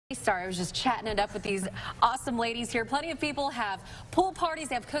Sorry, I was just chatting it up with these awesome ladies here. Plenty of people have pool parties,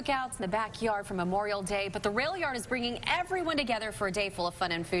 they have cookouts in the backyard for Memorial Day, but the Rail Yard is bringing everyone together for a day full of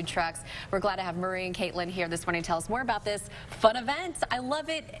fun and food trucks. We're glad to have Marie and Caitlin here this morning to tell us more about this fun event. I love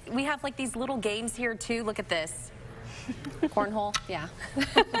it. We have like these little games here too. Look at this. Cornhole, yeah.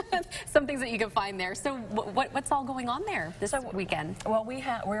 Some things that you can find there. So what's all going on there this weekend? Well,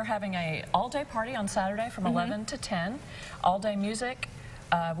 we're having a all-day party on Saturday from 11 to 10, all-day music.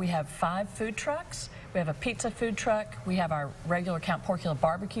 We have 5 food trucks. We have a pizza food truck. We have our regular Count Porcula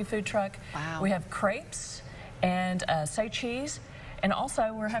barbecue food truck. Wow. We have crepes and say cheese. And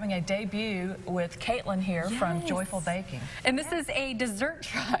also, we're having a debut with Caitlin here from Joyful Baking. And this is a dessert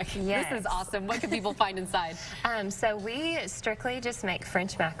truck. Yes. This is awesome. What can people find inside? So we strictly just make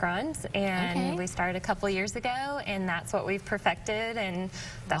French macarons, and we started a couple years ago, and that's what we've perfected, and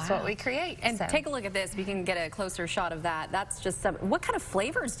that's what we create. And take a look at this. If you can get a closer shot of that. That's just some. What kind of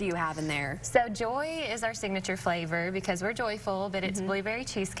flavors do you have in there? So Joy is our signature flavor because we're joyful, but it's blueberry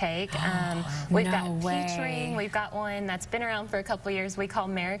cheesecake. We've got peach ring. We've got one that's been around for a couple years we call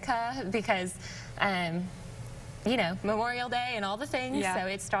America because you know, Memorial Day and all the things. So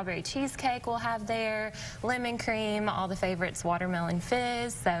it's strawberry cheesecake we'll have there, lemon cream, all the favorites, watermelon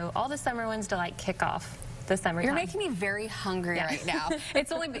fizz. So all the summer ones to like kick off the summertime. You're making me very hungry right now.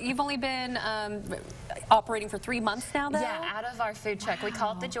 You've only been operating for 3 months now, though? Yeah, out of our food truck. We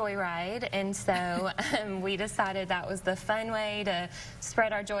call it the Joyride, and so we decided that was the fun way to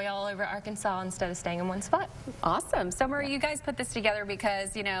spread our joy all over Arkansas instead of staying in one spot. Awesome. So, Marie, you guys put this together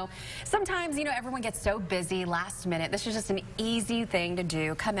because, you know, sometimes, you know, everyone gets so busy last minute. This is just an easy thing to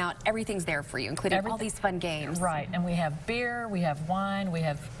do. Come out, everything's there for you, including all these fun games. Right, and we have beer, we have wine, we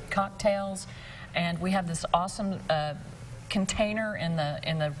have cocktails, and we have this awesome container in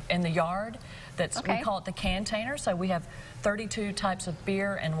the yard that's we call it the Cantainer. So we have 32 types of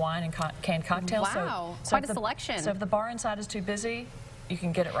beer and wine and canned cocktails. Wow, so quite a selection. So if the bar inside is too busy, you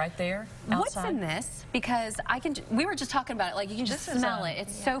can get it right there outside. What's in this? Because we were just talking about it, like you can just smell it.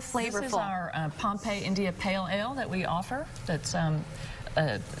 It's so flavorful. This is our Pompeii India Pale Ale that we offer. That's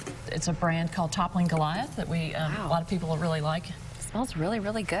it's a brand called Toppling Goliath that we a lot of people really like. Smells really,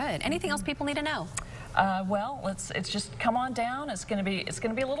 really good. Anything else people need to know? Well, it's just come on down. It's gonna be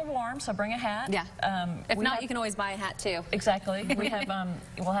a little warm, so bring a hat. Yeah. If not, you can always buy a hat too. Exactly. We have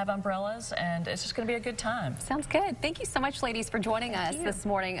we'll have umbrellas, and it's just gonna be a good time. Sounds good. Thank you so much, ladies, for joining us this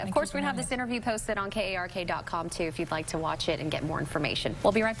morning. Of course, we're gonna have this interview posted on KARK.com too, if you'd like to watch it and get more information.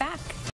 We'll be right back.